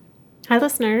Hi,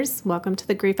 listeners. Welcome to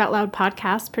the Grief Out Loud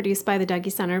podcast produced by the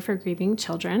Dougy Center for Grieving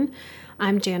Children.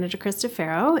 I'm Janet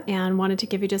DeCristofaro and wanted to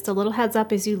give you just a little heads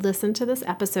up as you listen to this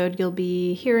episode. You'll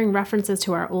be hearing references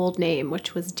to our old name,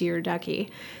 which was Dear Dougy.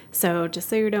 So just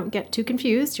so you don't get too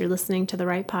confused, you're listening to the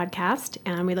right podcast,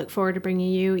 and we look forward to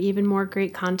bringing you even more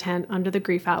great content under the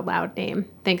Grief Out Loud name.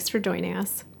 Thanks for joining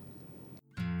us.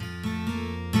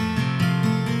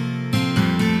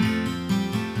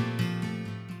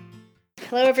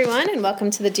 Hello, everyone, and welcome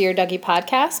to the Dear Dougy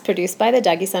podcast produced by the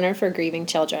Dougy Center for Grieving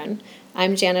Children.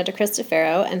 I'm Jana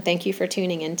DeCristofaro, and thank you for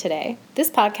tuning in today.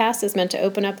 This podcast is meant to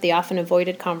open up the often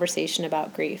avoided conversation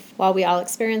about grief. While we all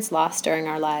experience loss during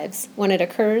our lives, when it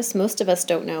occurs, most of us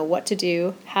don't know what to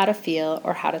do, how to feel,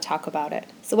 or how to talk about it.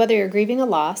 So whether you're grieving a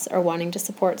loss or wanting to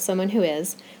support someone who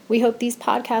is, we hope these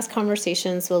podcast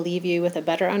conversations will leave you with a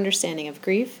better understanding of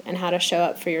grief and how to show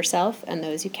up for yourself and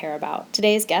those you care about.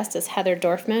 Today's guest is Heather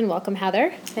Dorfman. Welcome,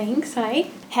 Heather. Thanks. Hi.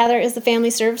 Heather is the Family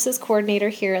Services Coordinator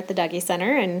here at the Dougy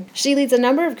Center, and she leads a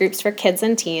number of groups for kids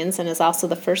and teens and is also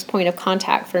the first point of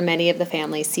contact for many of the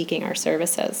families seeking our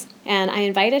services. And I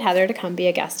invited Heather to come be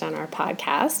a guest on our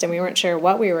podcast, and we weren't sure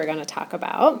what we were going to talk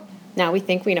about. Now we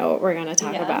think we know what we're going to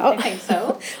talk about. I think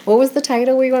so. What was the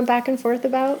title we went back and forth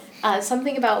about?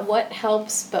 Something about what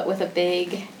helps, but with a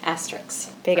big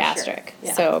asterisk. Big asterisk. Sure.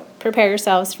 Yeah. So prepare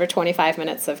yourselves for 25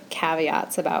 minutes of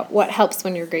caveats about what helps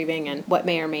when you're grieving and what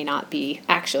may or may not be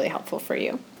actually helpful for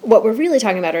you. What we're really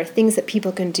talking about are things that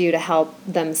people can do to help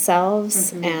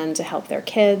themselves and to help their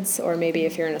kids, or maybe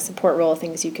if you're in a support role,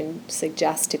 things you can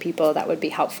suggest to people that would be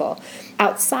helpful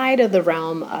outside of the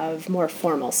realm of more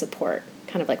formal support.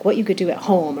 Kind of like what you could do at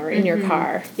home or in your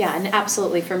car. Yeah, and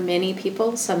absolutely for many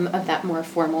people, some of that more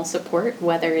formal support,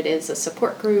 whether it is a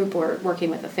support group or working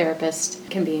with a therapist,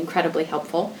 can be incredibly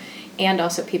helpful. And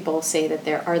also people say that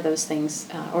there are those things,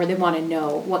 or they want to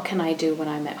know, what can I do when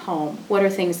I'm at home? What are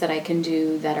things that I can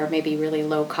do that are maybe really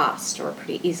low cost or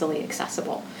pretty easily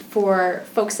accessible? For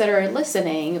folks that are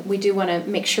listening, we do want to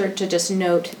make sure to just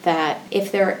note that if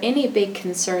there are any big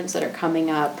concerns that are coming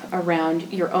up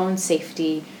around your own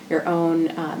safety, your own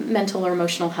mental or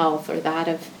emotional health, or that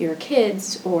of your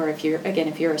kids, or if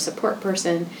you're a support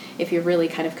person, if you're really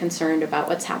kind of concerned about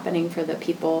what's happening for the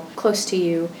people close to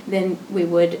you, then we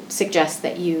would suggest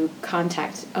that you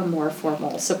contact a more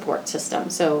formal support system.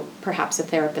 So perhaps a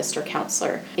therapist or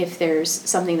counselor. If there's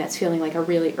something that's feeling like a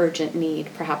really urgent need,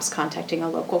 perhaps contacting a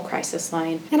local crisis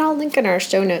line. And I'll link in our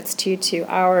show notes too to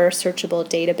our searchable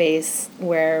database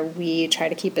where we try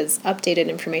to keep as updated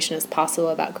information as possible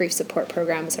about grief support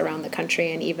programs around the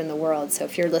country and even the world. So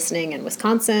if you're listening in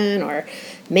Wisconsin or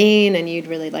Maine and you'd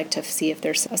really like to see if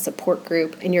there's a support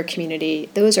group in your community,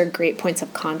 those are great points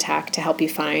of contact to help you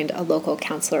find a local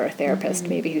counselor or therapist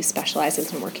maybe who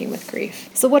specializes in working with grief.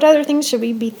 So what other things should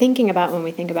we be thinking about when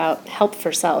we think about help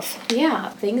for self? Yeah,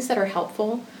 things that are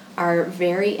helpful are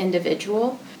very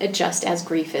individual, just as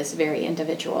grief is very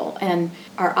individual, and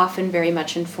are often very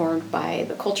much informed by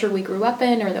the culture we grew up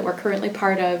in or that we're currently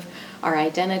part of, our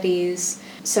identities.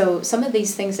 So some of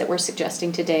these things that we're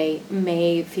suggesting today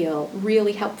may feel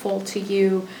really helpful to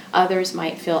you. Others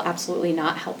might feel absolutely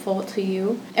not helpful to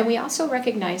you. And we also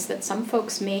recognize that some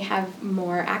folks may have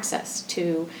more access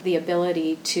to the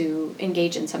ability to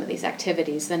engage in some of these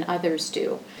activities than others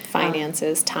do.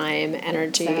 Finances, time,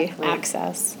 energy, exactly.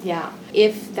 Access. Yeah.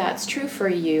 If that's true for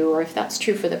you, or if that's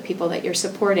true for the people that you're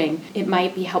supporting, it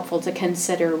might be helpful to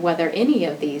consider whether any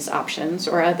of these options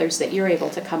or others that you're able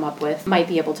to come up with might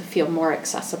be able to feel more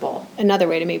accessible. Another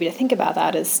way to maybe to think about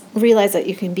that is realize that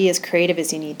you can be as creative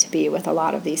as you need to be with a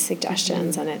lot of these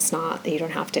suggestions, and it's not that you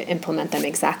don't have to implement them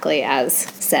exactly as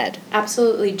said.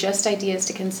 Absolutely, just ideas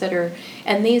to consider,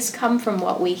 and these come from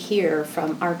what we hear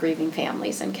from our grieving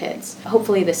families and kids.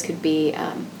 Hopefully this could be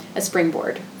a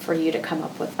springboard for you to come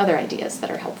up with other ideas that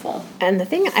are helpful. And the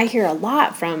thing I hear a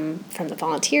lot from the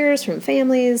volunteers, from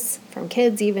families, from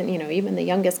kids, even the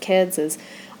youngest kids, is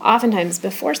oftentimes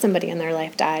before somebody in their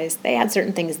life dies, they had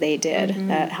certain things they did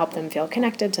that helped them feel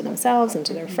connected to themselves and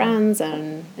to their friends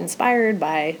and inspired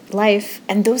by life.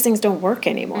 And those things don't work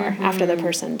anymore after the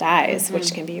person dies,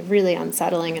 which can be really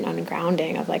unsettling and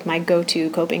ungrounding of like my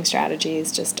go-to coping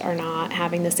strategies just are not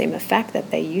having the same effect that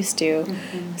they used to.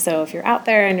 So if you're out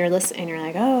there and you're listening and you're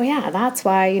like, oh yeah, that's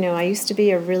why, I used to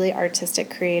be a really artistic,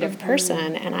 creative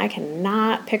person and I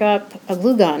cannot pick up a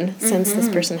glue gun since this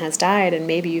person has died, and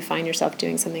maybe you find yourself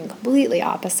doing something completely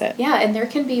opposite. Yeah, and there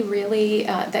can be really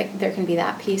there can be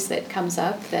that piece that comes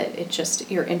up that it just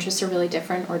your interests are really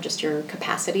different, or just your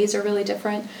capacities are really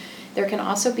different. There can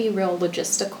also be real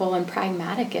logistical and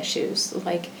pragmatic issues.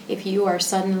 Like if you are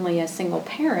suddenly a single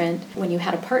parent, when you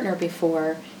had a partner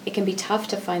before, it can be tough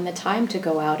to find the time to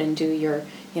go out and do your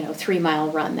 3-mile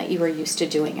run that you were used to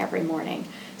doing every morning.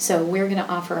 So we're going to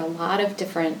offer a lot of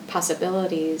different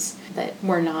possibilities that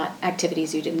were not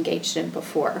activities you'd engaged in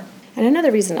before. And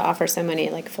another reason to offer so many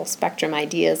like full spectrum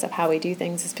ideas of how we do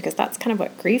things is because that's kind of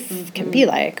what grief can be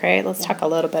like, right? Let's talk a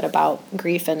little bit about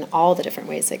grief and all the different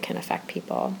ways it can affect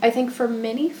people. I think for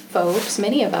many folks,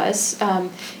 many of us,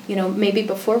 maybe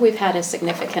before we've had a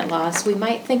significant loss, we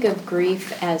might think of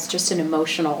grief as just an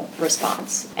emotional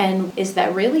response. And is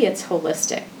that really it's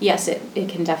holistic? Yes, it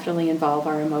can definitely involve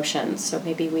our emotions. So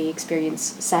maybe we experience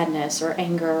sadness or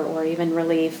anger or even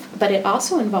relief, but it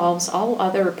also involves all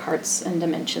other parts and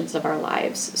dimensions of our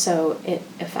lives. So it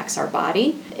affects our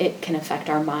body, it can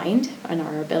affect our mind and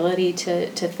our ability to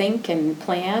think and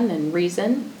plan and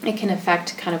reason. It can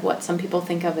affect kind of what some people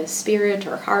think of as spirit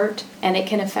or heart, and it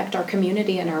can affect our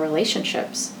community and our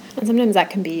relationships. And sometimes that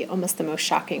can be almost the most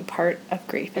shocking part of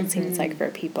grief, it seems like, for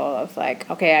people, of like,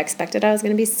 okay, I expected I was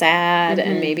going to be sad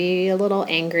and maybe a little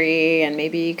angry and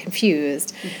maybe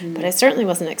confused, but I certainly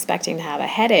wasn't expecting to have a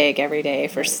headache every day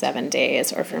for 7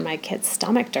 days or for my kid's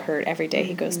stomach to hurt every day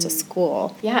he goes to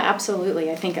school. Yeah,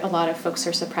 absolutely. I think a lot of folks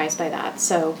are surprised by that.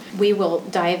 So we will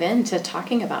dive into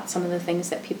talking about some of the things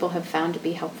that people have found to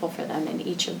be helpful for them in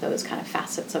each of those kind of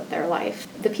facets of their life.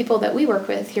 The people that we work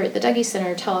with here at the Dougy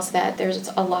Center tell us that there's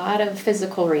a lot of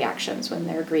physical reactions when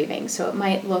they're grieving. So it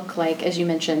might look like, as you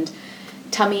mentioned,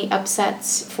 tummy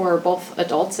upsets for both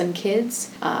adults and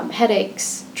kids,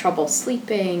 headaches, trouble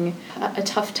sleeping, a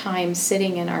tough time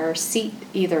sitting in our seat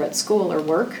either at school or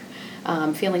work,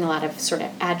 feeling a lot of sort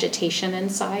of agitation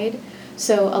inside.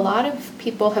 So a lot of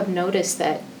people have noticed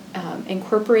that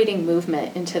incorporating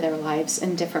movement into their lives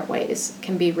in different ways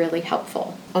can be really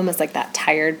helpful. Almost like that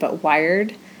tired but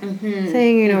wired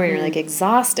thing, where you're like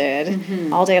exhausted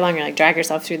all day long. You're like drag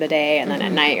yourself through the day, and then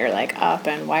at night you're like up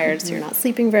and wired, so you're not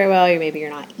sleeping very well. You're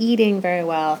not eating very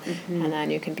well, and then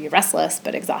you can be restless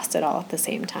but exhausted all at the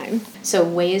same time. So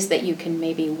ways that you can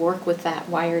maybe work with that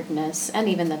wiredness and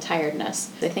even the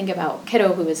tiredness. I think about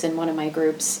kiddo who was in one of my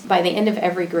groups. By the end of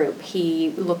every group,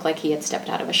 he looked like he had stepped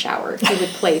out of a shower. He would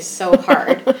play so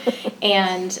hard.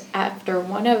 And after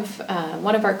one of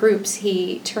our groups,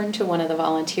 he turned to one of the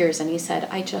volunteers and he said,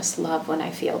 "I just love when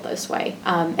I feel this way."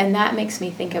 And that makes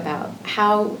me think about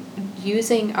how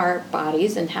using our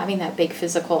bodies and having that big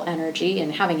physical energy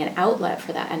and having an outlet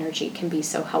for that energy can be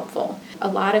so helpful. A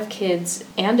lot of kids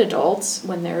and adults,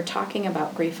 when they're talking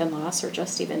about grief and loss or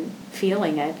just even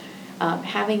feeling it,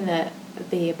 having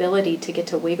the ability to get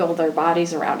to wiggle their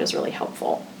bodies around is really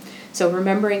helpful. So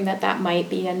remembering that might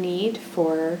be a need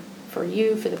for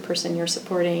you, for the person you're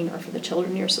supporting, or for the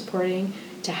children you're supporting,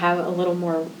 to have a little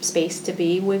more space to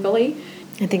be wiggly.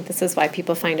 I think this is why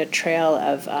people find a trail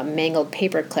of mangled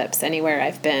paper clips anywhere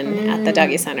I've been at the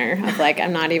Dougy Center, of like,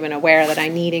 I'm not even aware that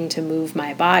I'm needing to move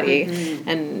my body.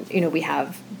 And, we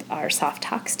have our soft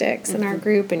talk sticks in our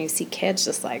group, and you see kids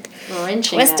just like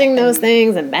wrenching twisting those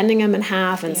things and bending them in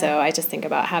half. And so I just think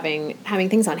about having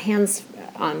things on hand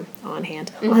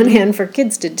for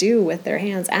kids to do with their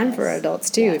hands, and for adults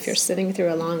too. If you're sitting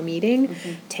through a long meeting,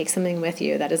 take something with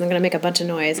you that isn't going to make a bunch of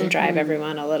noise and drive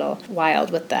everyone a little wild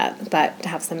with that, but to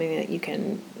have something that you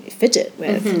can fidget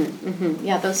with.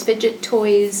 Yeah, those fidget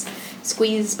toys,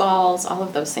 squeeze balls, all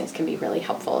of those things can be really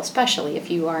helpful, especially if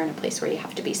you are in a place where you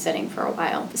have to be sitting for a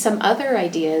while. Some other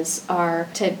ideas are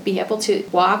to be able to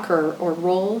walk or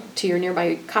roll to your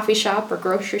nearby coffee shop or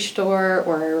grocery store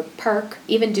or park,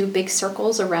 even do big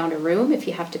circles around a room if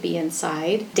you have to be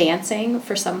inside. Dancing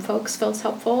for some folks feels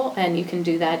helpful, and you can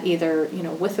do that either,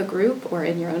 with a group or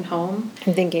in your own home.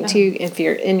 I'm thinking too, if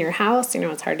you're in your house,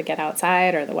 it's hard to get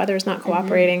outside or the weather's not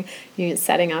cooperating, you're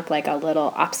setting up like a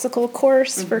little obstacle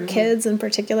course for kids in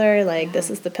particular, like this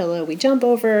is the pillow we jump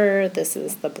over, this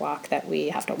is the block that we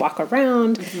have to walk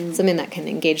around, something that can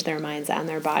engage their minds and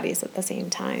their bodies at the same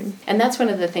time. And that's one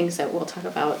of the things that we'll talk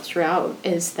about throughout,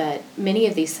 is that many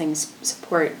of these things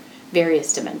support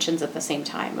various dimensions at the same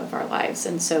time of our lives.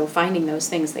 And so finding those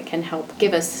things that can help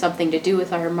give us something to do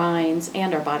with our minds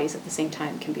and our bodies at the same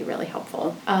time can be really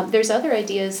helpful. There's other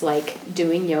ideas like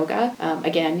doing yoga.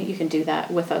 Again, you can do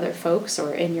that with other folks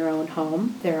or in your own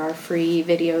home. There are free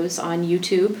videos on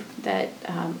YouTube that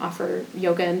offer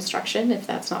yoga instruction if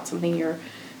that's not something you're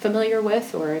familiar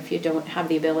with, or if you don't have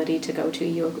the ability to go to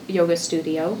a yoga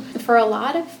studio. For a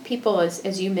lot of people,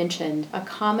 as you mentioned, a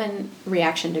common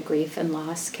reaction to grief and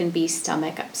loss can be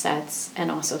stomach upsets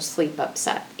and also sleep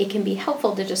upset. It can be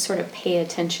helpful to just sort of pay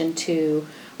attention to,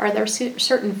 Are there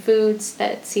certain foods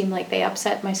that seem like they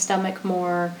upset my stomach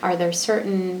more? Are there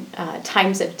certain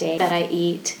times of day that I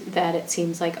eat that it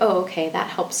seems like, oh, okay,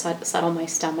 that helps settle my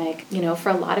stomach? You know, for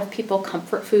a lot of people,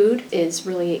 comfort food is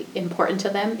really important to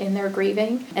them in their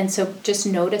grieving. And so just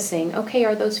noticing, okay,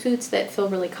 are those foods that feel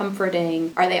really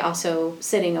comforting, are they also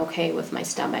sitting okay with my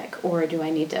stomach? Or do I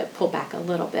need to pull back a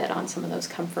little bit on some of those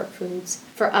comfort foods?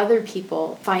 For other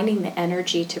people, finding the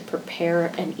energy to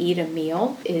prepare and eat a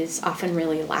meal is often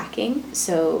really lacking.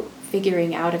 So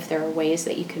figuring out if there are ways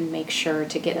that you can make sure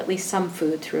to get at least some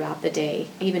food throughout the day,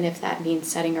 even if that means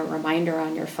setting a reminder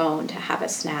on your phone to have a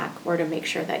snack or to make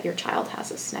sure that your child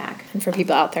has a snack. And for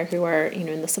people out there who are,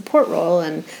 in the support role,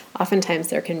 and oftentimes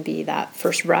there can be that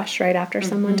first rush right after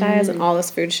someone dies and all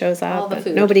this food shows up, but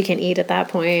nobody can eat at that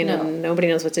point and nobody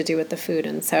knows what to do with the food.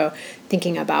 And so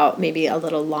thinking about maybe a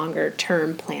little longer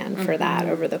term plan for that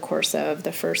over the course of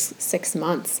the first 6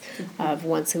 months of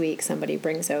once a week somebody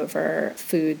brings over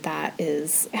food that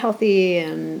is healthy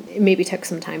and it maybe took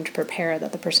some time to prepare,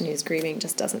 that the person who's grieving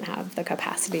just doesn't have the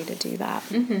capacity to do that.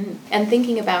 And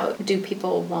thinking about, do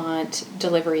people want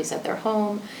deliveries at their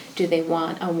home? Do they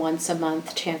want a once a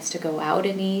month chance to go out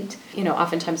and eat?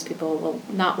 Oftentimes people will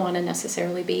not want to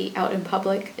necessarily be out in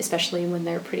public, especially when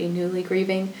they're pretty newly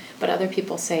grieving. But other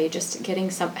people say just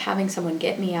having someone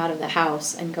get me out of the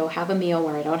house and go have a meal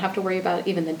where I don't have to worry about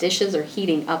even the dishes or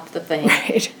heating up the thing.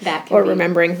 Right. That can or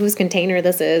remembering whose container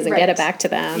this is and get it back to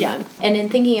them. Yeah. And in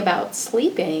thinking about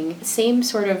sleeping, same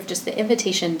sort of just the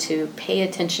invitation to pay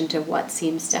attention to what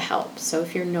seems to help. So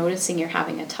if you're noticing you're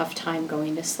having a tough time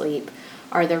going to sleep,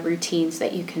 are there routines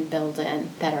that you can build in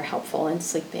that are helpful in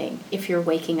sleeping? If you're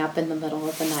waking up in the middle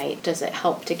of the night, does it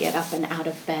help to get up and out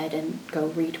of bed and go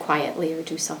read quietly or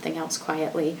do something else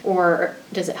quietly? Or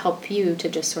does it help you to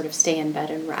just sort of stay in bed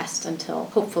and rest until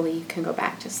hopefully you can go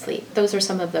back to sleep? Those are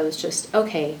some of those just,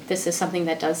 okay, this is something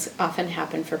that does often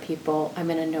happen for people. I'm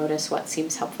going to notice what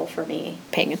seems helpful for me.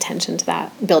 Paying attention to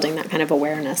that, building that kind of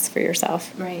awareness for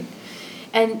yourself. Right.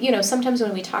 And, sometimes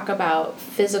when we talk about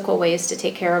physical ways to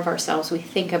take care of ourselves, we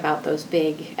think about those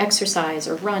big exercise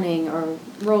or running or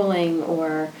rolling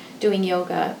or doing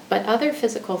yoga. But other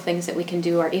physical things that we can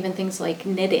do are even things like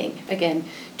knitting. Again,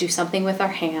 do something with our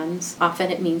hands. Often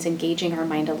it means engaging our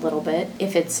mind a little bit.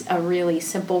 If it's a really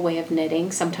simple way of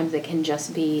knitting, sometimes it can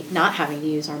just be not having to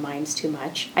use our minds too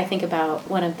much. I think about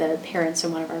one of the parents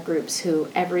in one of our groups who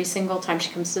every single time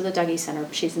she comes to the Dougie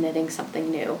Center, she's knitting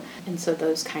something new. And so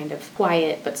those kind of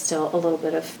quiet but still a little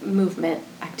bit of movement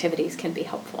activities can be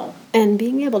helpful. And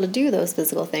being able to do those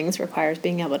physical things requires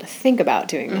being able to think about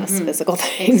doing those physical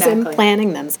things and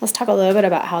planning them. So let's talk a little bit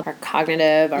about how our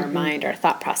cognitive, our mind, our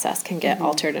thought process can get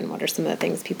altered, and what are some of the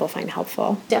things people find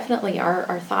helpful. Definitely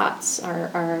our thoughts,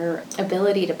 our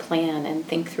ability to plan and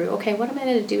think through, okay, what am I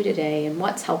going to do today and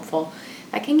what's helpful?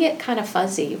 That can get kind of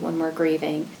fuzzy when we're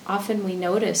grieving. Often we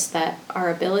notice that our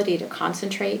ability to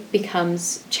concentrate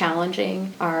becomes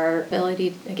challenging. Our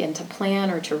ability, again, to plan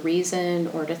or to reason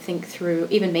or to think through,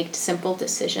 even make simple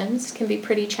decisions can be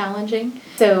pretty challenging.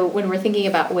 So when we're thinking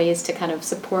about ways to kind of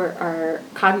support our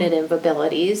cognitive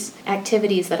abilities,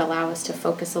 activities that allow us to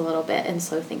focus a little bit and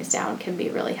slow things down can be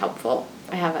really helpful.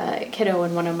 I have a kiddo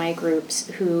in one of my groups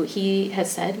who he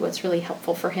has said what's really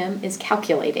helpful for him is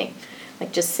calculating.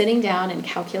 Like just sitting down and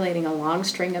calculating a long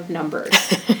string of numbers.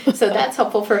 So that's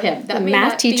helpful for him. That may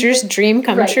math teacher's dream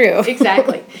come right, true.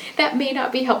 Exactly. That may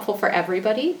not be helpful for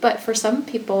everybody, but for some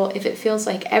people, if it feels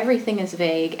like everything is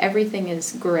vague, everything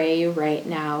is gray right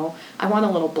now, I want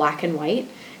a little black and white.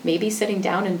 Maybe sitting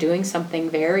down and doing something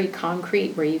very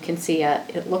concrete where you can see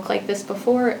it looked like this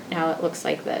before, now it looks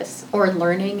like this. Or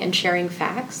learning and sharing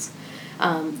facts.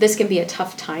 This can be a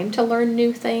tough time to learn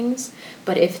new things,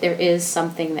 but if there is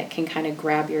something that can kind of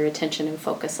grab your attention and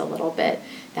focus a little bit,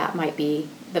 that might be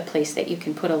the place that you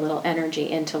can put a little energy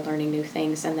into learning new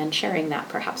things and then sharing that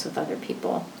perhaps with other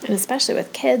people. And especially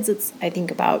with kids, I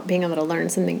think about being able to learn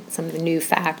some new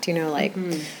fact, like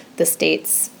the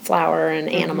state's flower and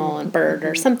animal and bird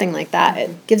or something like that.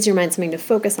 It gives your mind something to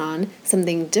focus on,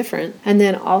 something different, and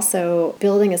then also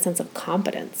building a sense of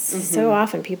competence. So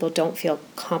often people don't feel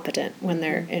competent when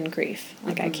they're in grief.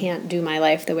 Like I can't do my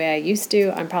life the way I used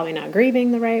to. I'm probably not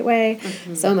grieving the right way.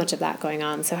 So much of that going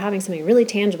on. So having something really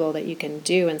tangible that you can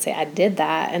do do and say, I did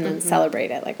that, and then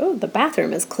celebrate it. Like, oh, the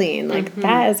bathroom is clean. Like,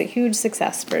 that is a huge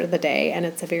success for the day, and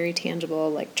it's a very tangible,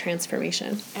 like,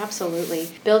 transformation. Absolutely.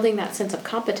 Building that sense of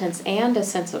competence and a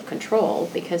sense of control,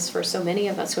 because for so many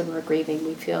of us when we're grieving,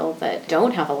 we feel that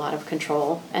don't have a lot of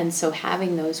control. And so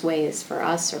having those ways for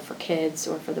us or for kids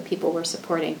or for the people we're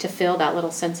supporting to feel that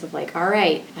little sense of like, all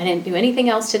right, I didn't do anything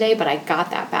else today, but I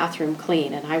got that bathroom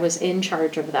clean and I was in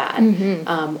charge of that.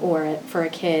 Or for a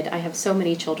kid, I have so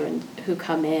many children who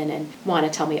come in and want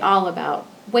to tell me all about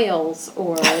Wales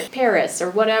or Paris or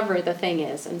whatever the thing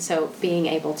is. And so being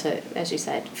able to, as you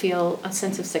said, feel a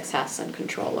sense of success and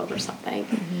control over something.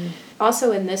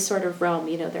 Also in this sort of realm,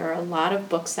 there are a lot of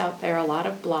books out there, a lot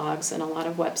of blogs and a lot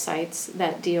of websites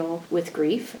that deal with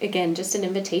grief. Again, just an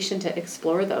invitation to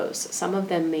explore those. Some of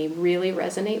them may really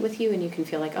resonate with you and you can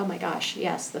feel like, oh my gosh,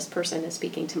 yes, this person is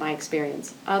speaking to my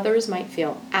experience. Others might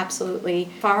feel absolutely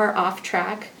far off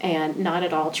track and not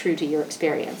at all true to your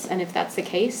experience. And if that's the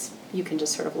case, you can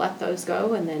just sort of let those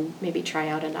go and then maybe try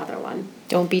out another one.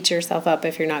 Don't beat yourself up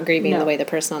if you're not grieving the way the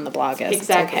person on the blog is.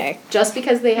 Exactly. It's okay. Just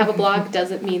because they have a blog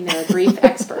doesn't mean they're a grief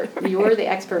expert. You're the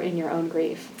expert in your own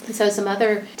grief. And so some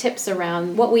other tips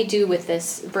around what we do with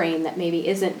this brain that maybe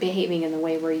isn't behaving in the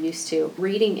way we're used to.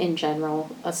 Reading in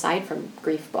general, aside from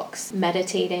grief books.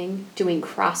 Meditating, doing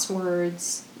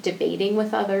crosswords, debating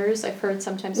with others. I've heard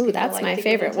sometimes people that's like my to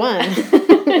favorite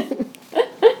one.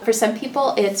 For some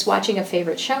people, it's watching a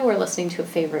favorite show or listening to a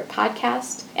favorite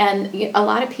podcast. And a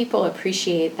lot of people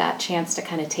appreciate that chance to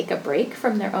kind of take a break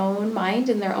from their own mind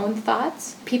and their own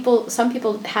thoughts. Some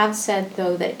people have said,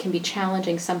 though, that it can be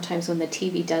challenging sometimes when the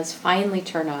TV does finally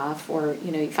turn off or,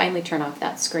 you finally turn off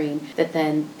that screen, that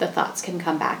then the thoughts can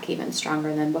come back even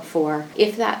stronger than before.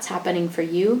 If that's happening for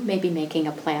you, maybe making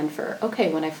a plan for,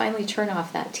 okay, when I finally turn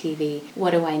off that TV,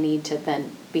 what do I need to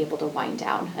then be able to wind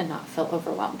down and not feel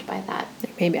overwhelmed by that?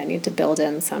 Maybe I need to build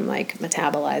in some like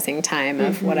metabolizing time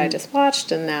of what I just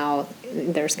watched, and now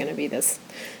there's going to be this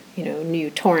new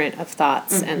torrent of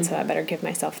thoughts, and so I better give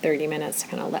myself 30 minutes to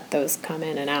kind of let those come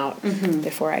in and out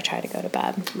before I try to go to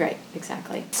bed. Right,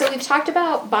 exactly. So we've talked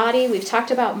about body, we've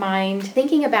talked about mind,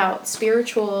 thinking about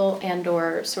spiritual and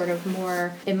or sort of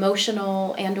more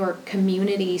emotional and or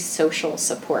community social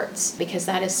supports, because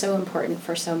that is so important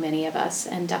for so many of us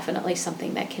and definitely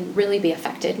something that can really be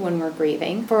affected when we're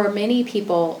grieving. For many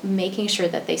people, making sure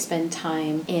that they spend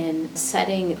time in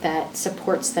setting that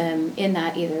supports them in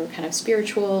that either kind of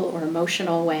spiritual or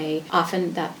emotional way,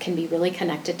 often that can be really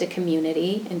connected to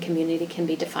community, and community can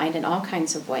be defined in all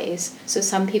kinds of ways. So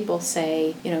some people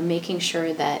say, making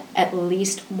sure that at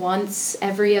least once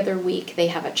every other week they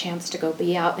have a chance to go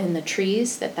be out in the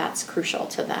trees, that's crucial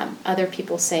to them. Other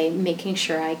people say making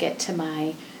sure I get to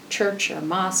my church or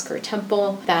mosque or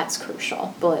temple, that's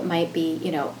crucial. Well, it might be,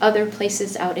 other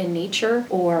places out in nature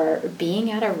or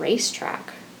being at a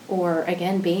racetrack or,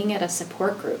 again, being at a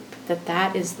support group,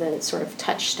 that is the sort of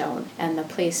touchstone and the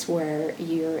place where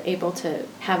you're able to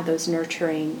have those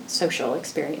nurturing social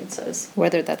experiences.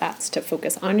 Whether that's to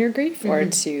focus on your grief or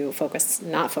to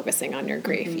not focusing on your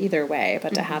grief, either way,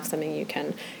 but to have something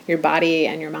your body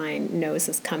and your mind knows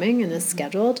is coming and is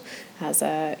scheduled as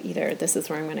either this is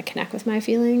where I'm going to connect with my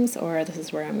feelings or this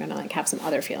is where I'm going to have some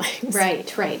other feelings.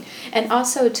 Right. And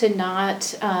also to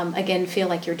not, again, feel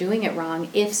like you're doing it wrong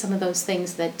if some of those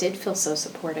things that did feel so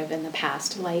supportive in the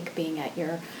past, like being at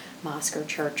your mosque or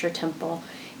church or temple,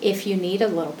 if you need a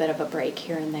little bit of a break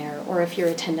here and there, or if your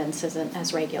attendance isn't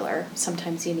as regular,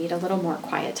 sometimes you need a little more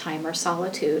quiet time or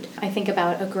solitude. I think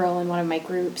about a girl in one of my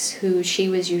groups she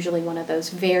was usually one of those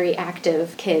very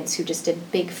active kids who just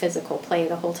did big physical play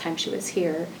the whole time she was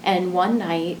here. And one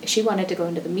night she wanted to go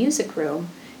into the music room,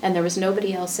 and there was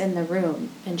nobody else in the room.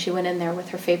 And she went in there with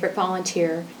her favorite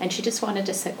volunteer, and she just wanted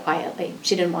to sit quietly.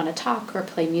 She didn't want to talk or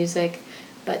play music,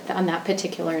 but on that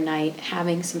particular night,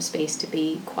 having some space to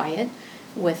be quiet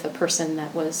with a person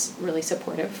that was really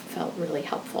supportive felt really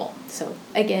helpful. So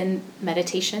again,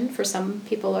 meditation for some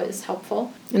people is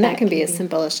helpful. And that can be as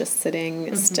simple as just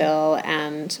sitting still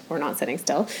or not sitting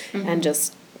still and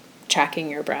just tracking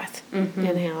your breath.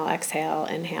 Inhale, exhale.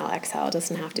 It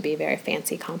doesn't have to be very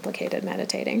fancy, complicated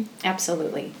meditating.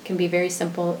 Absolutely. It can be very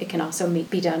simple. It can also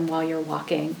be done while you're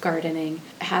walking, gardening.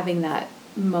 Having that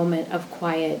moment of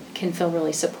quiet can feel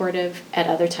really supportive. At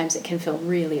other times it can feel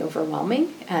really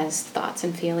overwhelming as thoughts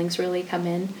and feelings really come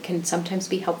in. It can sometimes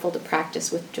be helpful to practice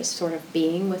with just sort of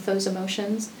being with those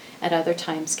emotions. At other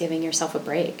times giving yourself a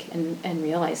break and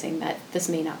realizing that this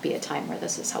may not be a time where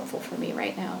this is helpful for me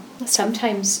right now.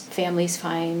 Sometimes families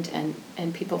find and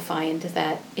and people find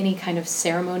that any kind of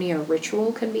ceremony or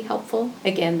ritual can be helpful.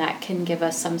 Again, that can give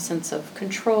us some sense of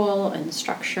control and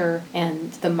structure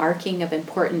and the marking of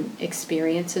important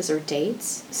experiences or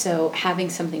dates. So having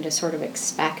something to sort of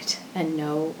expect and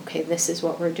know, okay, this is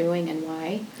what we're doing and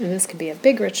why. And this could be a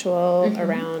big ritual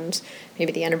around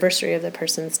maybe the anniversary of the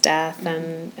person's death,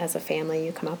 and as a family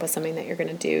you come up with something that you're going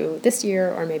to do this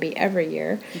year or maybe every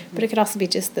year. But it could also be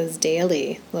just those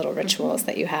daily little rituals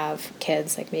that you have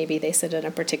kids, like maybe they sit in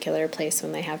a particular place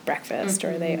when they have breakfast,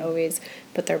 or they always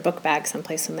put their book bag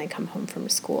someplace when they come home from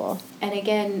school. And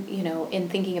again, in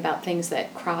thinking about things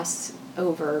that cross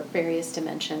over various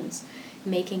dimensions,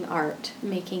 making art,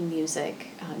 making music,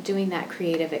 doing that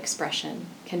creative expression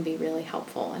can be really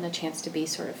helpful, and a chance to be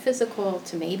sort of physical,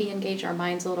 to maybe engage our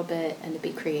minds a little bit, and to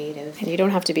be creative. And you don't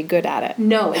have to be good at it.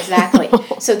 No, exactly.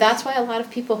 So that's why a lot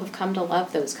of people have come to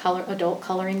love those adult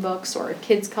coloring books or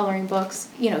kids coloring books.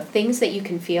 Things that you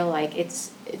can feel like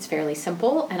it's fairly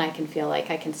simple, and I can feel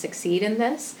like I can succeed in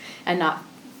this, and not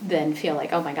then feel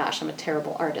like, oh my gosh, I'm a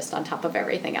terrible artist on top of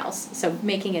everything else. So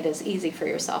making it as easy for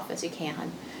yourself as you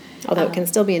can. Although it can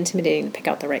still be intimidating to pick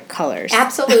out the right colors.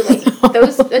 Absolutely.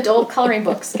 Those adult coloring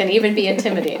books can even be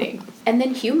intimidating. And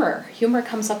then humor. Humor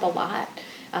comes up a lot.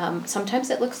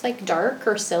 Sometimes it looks like dark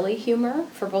or silly humor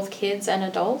for both kids and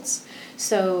adults.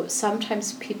 So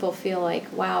sometimes people feel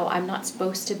like, wow, I'm not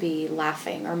supposed to be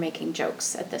laughing or making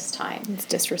jokes at this time. It's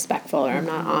disrespectful, or I'm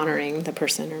not honoring the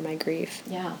person or my grief.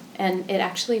 Yeah, and it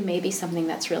actually may be something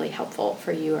that's really helpful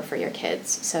for you or for your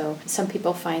kids. So some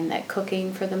people find that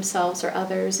cooking for themselves or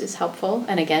others is helpful.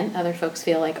 And again, other folks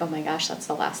feel like, oh my gosh, that's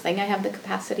the last thing I have the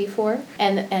capacity for.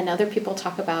 And other people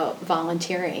talk about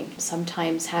volunteering,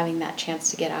 sometimes having that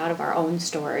chance to get out of our own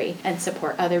story and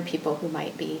support other people who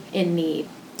might be in need.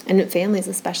 And families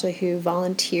especially who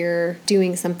volunteer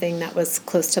doing something that was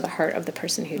close to the heart of the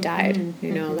person who died,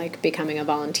 like becoming a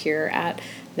volunteer at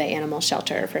the animal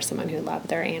shelter for someone who loved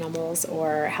their animals,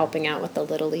 or helping out with the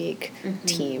Little League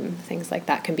team. Things like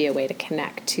that can be a way to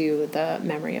connect to the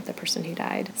memory of the person who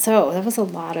died. So that was a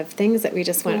lot of things that we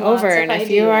just went over. And if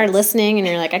you are listening and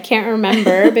you're like, I can't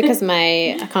remember because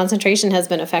my concentration has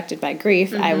been affected by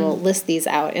grief, I will list these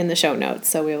out in the show notes.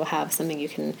 So we will have something you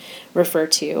can refer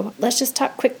to. Let's just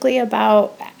talk quickly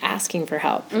about asking for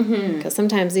help, because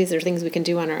sometimes these are things we can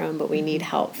do on our own, but we need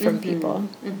help from people.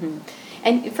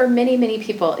 And for many, many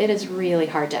people, it is really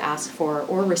hard to ask for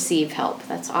or receive help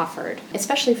that's offered,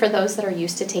 especially for those that are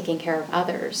used to taking care of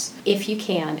others. If you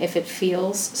can, if it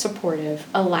feels supportive,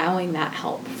 allowing that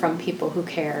help from people who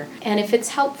care. And if it's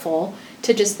helpful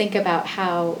to just think about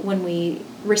how when we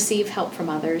receive help from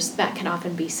others, that can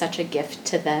often be such a gift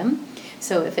to them.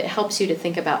 So if it helps you to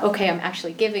think about, okay, I'm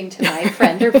actually giving to my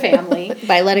friend or family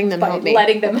by letting them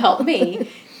help me.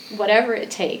 Whatever it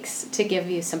takes to give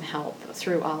you some help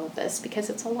through all of this, because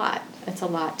it's a lot. It's a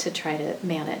lot to try to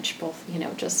manage, both,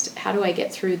 just how do I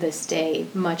get through this day,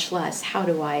 much less how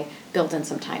do I build in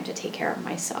some time to take care of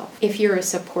myself. If you're a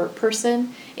support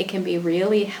person, it can be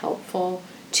really helpful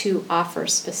to offer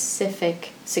specific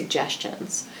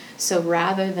suggestions. So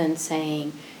rather than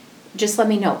saying, just let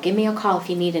me know, give me a call if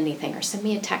you need anything, or send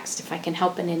me a text if I can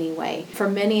help in any way. For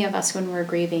many of us when we're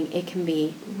grieving, it can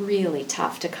be really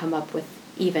tough to come up with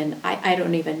I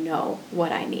don't even know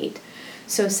what I need.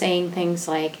 So saying things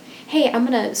like, hey, I'm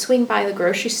going to swing by the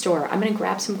grocery store. I'm going to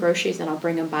grab some groceries and I'll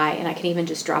bring them by, and I can even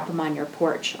just drop them on your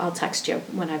porch. I'll text you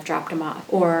when I've dropped them off.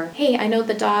 Or, hey, I know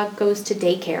the dog goes to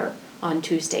daycare on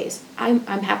Tuesdays. I'm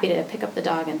happy to pick up the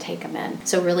dog and take him in.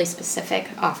 So really specific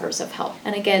offers of help.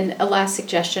 And again, a last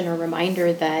suggestion or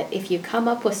reminder that if you come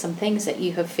up with some things that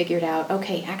you have figured out,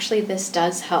 okay, actually this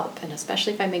does help, and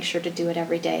especially if I make sure to do it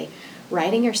every day,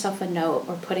 writing yourself a note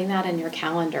or putting that in your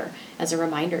calendar as a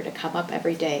reminder to come up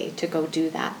every day to go do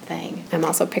that thing. I'm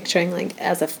also picturing, like,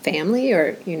 as a family,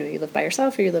 or, you live by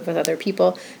yourself or you live with other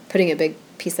people, putting a big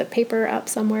piece of paper up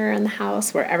somewhere in the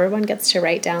house where everyone gets to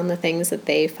write down the things that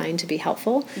they find to be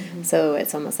helpful. So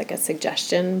it's almost like a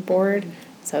suggestion board.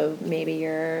 So maybe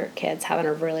your kid's having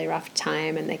a really rough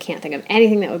time and they can't think of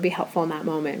anything that would be helpful in that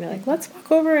moment. Be like, let's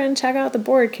walk over and check out the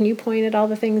board. Can you point at all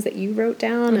the things that you wrote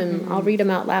down? And I'll read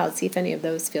them out loud. See if any of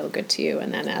those feel good to you.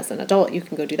 And then as an adult, you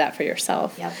can go do that for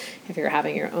yourself. Yep. If you're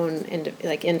having your own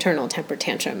internal temper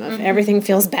tantrum of everything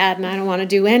feels bad and I don't want to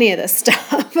do any of this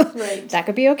stuff. Right. That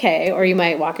could be okay. Or you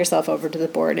might walk yourself over to the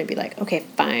board and be like, okay,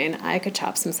 fine, I could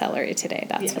chop some celery today.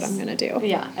 That's what I'm going to do.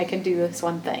 Yeah, I can do this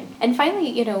one thing. And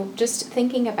finally, just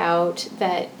thinking about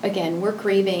that, again, we're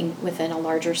grieving within a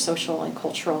larger social and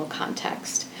cultural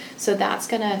context. So that's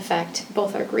going to affect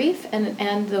both our grief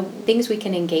and the things we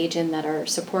can engage in that are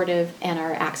supportive and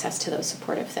our access to those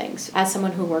supportive things. As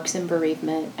someone who works in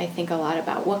bereavement, I think a lot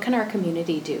about what can our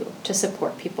community do to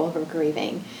support people who are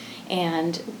grieving.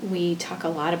 And we talk a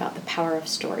lot about the power of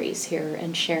stories here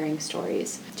and sharing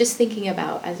stories. Just thinking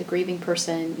about, as a grieving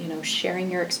person, sharing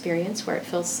your experience where it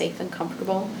feels safe and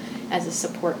comfortable. As a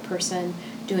support person,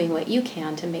 doing what you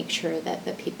can to make sure that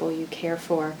the people you care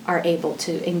for are able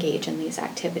to engage in these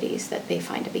activities that they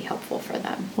find to be helpful for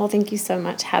them. Well, thank you so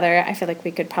much, Heather. I feel like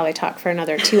we could probably talk for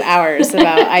another 2 hours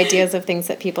about ideas of things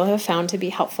that people have found to be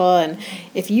helpful. And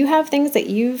if you have things that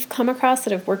you've come across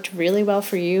that have worked really well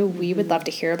for you, we would love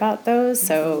to hear about those.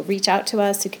 So reach out to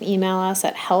us. You can email us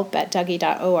at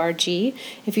help@dougy.org.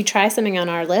 If you try something on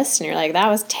our list and you're like, that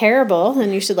was terrible,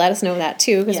 then you should let us know that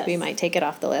too, because we might take it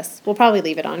off the list. We'll probably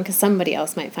leave it on because somebody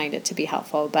else might find it to be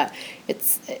helpful, but it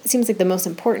seems like the most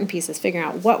important piece is figuring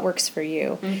out what works for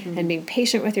you and being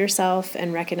patient with yourself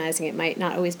and recognizing it might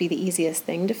not always be the easiest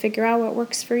thing to figure out what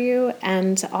works for you,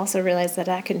 and also realize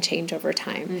that can change over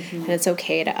time. And it's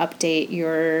okay to update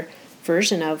your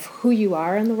version of who you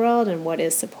are in the world and what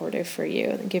is supportive for you,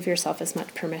 and give yourself as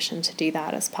much permission to do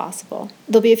that as possible.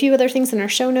 There'll be a few other things in our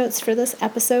show notes for this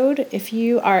episode. If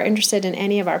you are interested in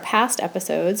any of our past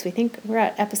episodes, we think we're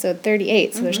at episode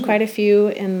 38, so there's quite a few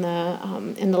in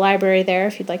the library there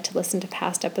if you'd like to listen to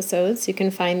past episodes. You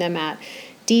can find them at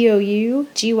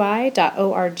dougy.org,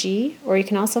 or you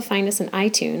can also find us in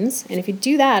iTunes. And if you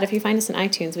do that, if you find us in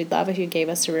iTunes, we'd love if you gave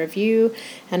us a review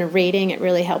and a rating. It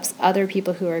really helps other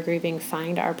people who are grieving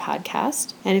find our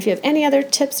podcast. And if you have any other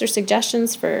tips or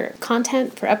suggestions for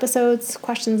content, for episodes,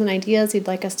 questions and ideas you'd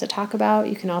like us to talk about,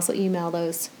 you can also email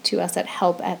those to us at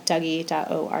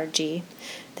help@dougy.org.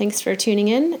 Thanks for tuning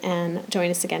in, and join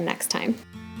us again next time.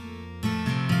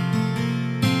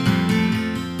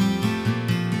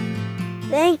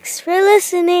 Thanks for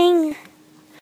listening.